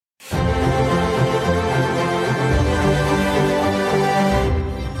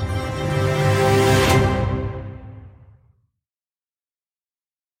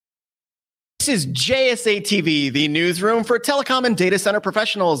is JSA TV, the newsroom for telecom and data center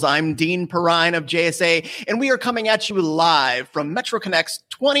professionals. I'm Dean Perrine of JSA, and we are coming at you live from Metro Connect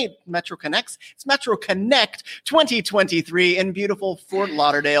 2023 in beautiful Fort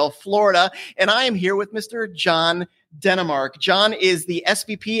Lauderdale, Florida. And I am here with Mr. John Denemark. John is the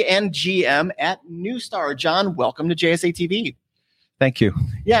SVP and GM at Neustar. John, welcome to JSA TV. Thank you.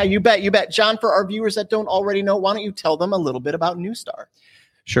 Yeah, you bet. John, for our viewers that don't already know, why don't you tell them a little bit about Neustar?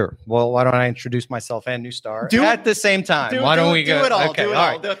 Sure. Well, why don't I introduce myself and Neustar at the same time? Why don't we go? Do it all. Okay. Do it all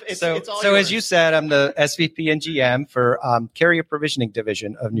all. right. It's all so yours. as you said, I'm the SVP and GM for Carrier Provisioning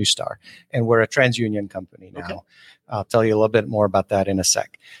Division of Neustar, and we're a TransUnion company now. Okay. I'll tell you a little bit more about that in a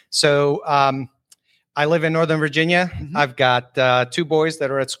sec. So I live in Northern Virginia. Mm-hmm. I've got 2 boys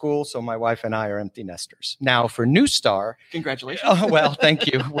that are at school, so my wife and I are empty nesters. Now, for Neustar... Congratulations. Oh, well,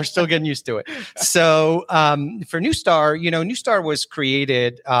 thank you. We're still getting used to it. So for Neustar, Neustar was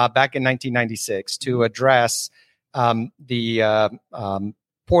created back in 1996 to address the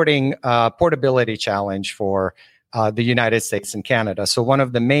portability challenge for the United States and Canada. So one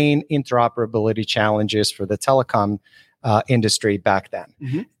of the main interoperability challenges for the telecom industry back then.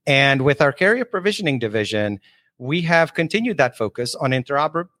 Mm-hmm. And with our carrier provisioning division, we have continued that focus on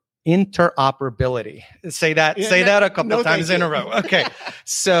interoperability. Say that a couple of times in a row. Okay.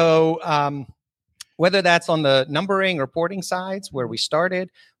 So whether that's on the numbering or porting sides where we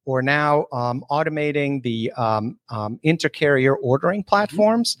started, or now automating the intercarrier ordering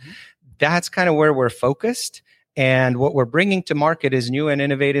platforms, mm-hmm. that's kind of where we're focused. And what we're bringing to market is new and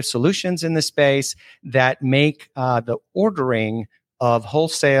innovative solutions in the space that make the ordering of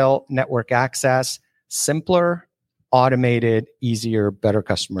wholesale network access simpler, automated, easier, better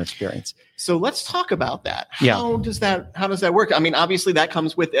customer experience. So let's talk about that. How does that work? I mean, obviously that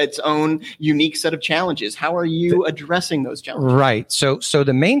comes with its own unique set of challenges. How are you addressing those challenges? Right. So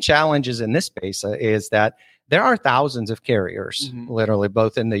the main challenges in this space is that there are thousands of carriers, mm-hmm. literally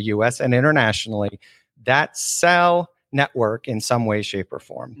both in the US and internationally, that sell network in some way, shape, or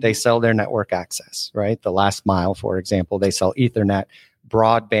form. Mm-hmm. They sell their network access, right? The last mile, for example, they sell Ethernet,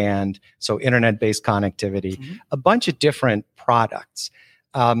 broadband, so internet-based connectivity, mm-hmm. a bunch of different products.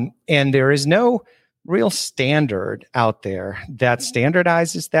 And there is no real standard out there that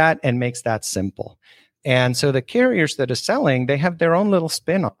standardizes that and makes that simple. And so the carriers that are selling, they have their own little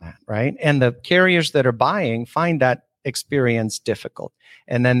spin on that, right? And the carriers that are buying find that experience difficult.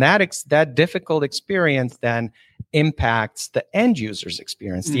 And then that difficult experience then impacts the end user's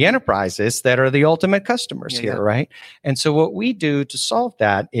experience, mm-hmm. the enterprises that are the ultimate customers here, right? And so what we do to solve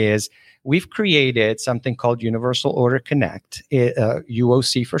that is we've created something called Universal Order Connect,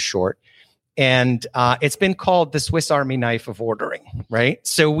 UOC for short. And it's been called the Swiss Army knife of ordering, right?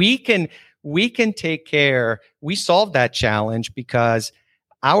 So we can take care, we solve that challenge because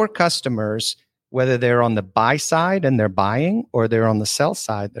our customers, whether they're on the buy side and they're buying or they're on the sell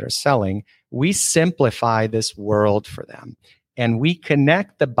side that are selling, we simplify this world for them. And we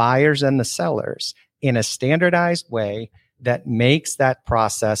connect the buyers and the sellers in a standardized way that makes that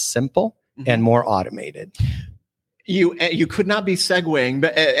process simple mm-hmm. and more automated. You could not be segueing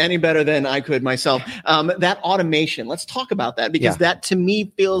any better than I could myself. That automation, let's talk about that because that to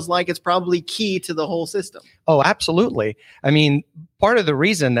me feels like it's probably key to the whole system. Oh, absolutely. I mean, part of the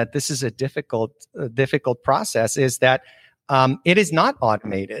reason that this is a difficult process is that it is not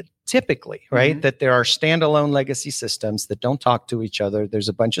automated typically, right? Mm-hmm. That there are standalone legacy systems that don't talk to each other. There's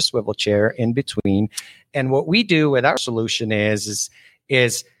a bunch of swivel chair in between. And what we do with our solution is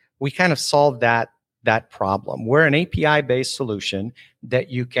we kind of solve that problem. We're an API-based solution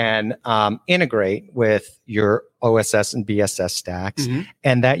that you can integrate with your OSS and BSS stacks, mm-hmm.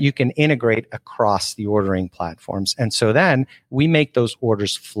 and that you can integrate across the ordering platforms. And so then we make those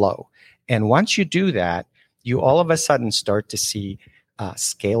orders flow. And once you do that, you all of a sudden start to see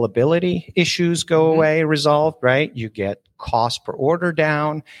scalability issues go mm-hmm. away, resolved, right? You get cost per order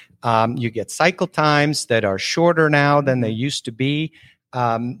down. You get cycle times that are shorter now than they used to be.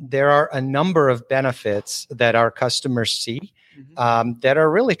 There are a number of benefits that our customers see mm-hmm. That are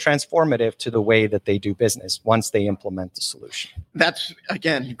really transformative to the way that they do business once they implement the solution. That's,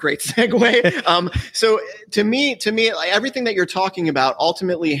 again, great segue. So to me, like, everything that you're talking about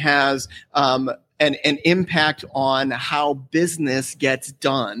ultimately has an impact on how business gets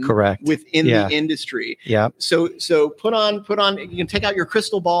done. Correct. Within the industry. Yeah. So put on, you can take out your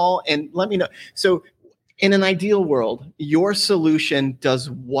crystal ball and let me know. So in an ideal world, your solution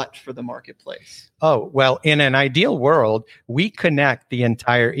does what for the marketplace? Oh, well, in an ideal world, we connect the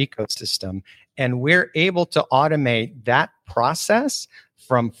entire ecosystem and we're able to automate that process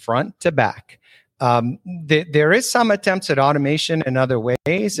from front to back. There is some attempts at automation in other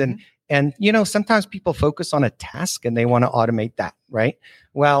ways, and And, sometimes people focus on a task and they want to automate that, right?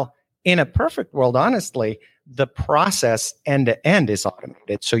 Well, in a perfect world, honestly, the process end to end is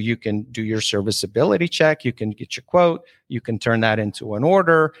automated. So you can do your serviceability check, you can get your quote, you can turn that into an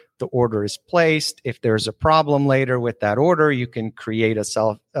order. The order is placed. If there's a problem later with that order, you can create a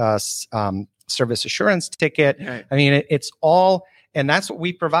service assurance ticket. Right. I mean, it's all, and that's what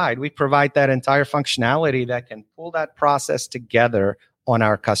we provide. We provide that entire functionality that can pull that process together on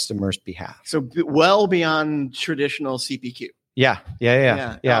our customers' behalf. So well beyond traditional CPQ. Yeah.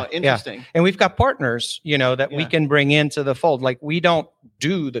 Oh, interesting. Yeah. And we've got partners, that we can bring into the fold. Like, we don't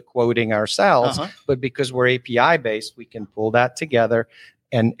do the quoting ourselves, but because we're API based, we can pull that together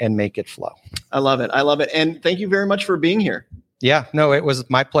and make it flow. I love it. And thank you very much for being here. Yeah, no, it was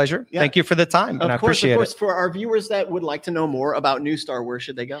my pleasure. Yeah. Thank you for the time. And I appreciate it. For our viewers that would like to know more about Neustar, where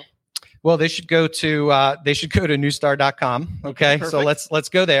should they go? Well, they should go to neustar.com. Okay. So let's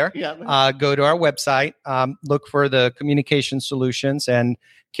go there. Yeah. Go to our website, look for the communication solutions and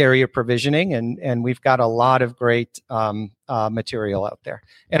carrier provisioning. And we've got a lot of great material out there.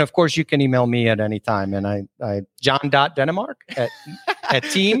 And of course, you can email me at any time. And I John.Denemark at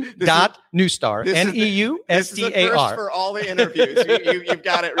team.neustar. Neustar. This is the first for all the interviews. You've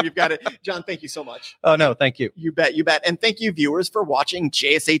got it. You've got it. John, thank you so much. Oh, no, thank you. You bet. And thank you, viewers, for watching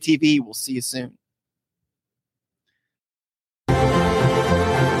JSA TV. We'll see you soon.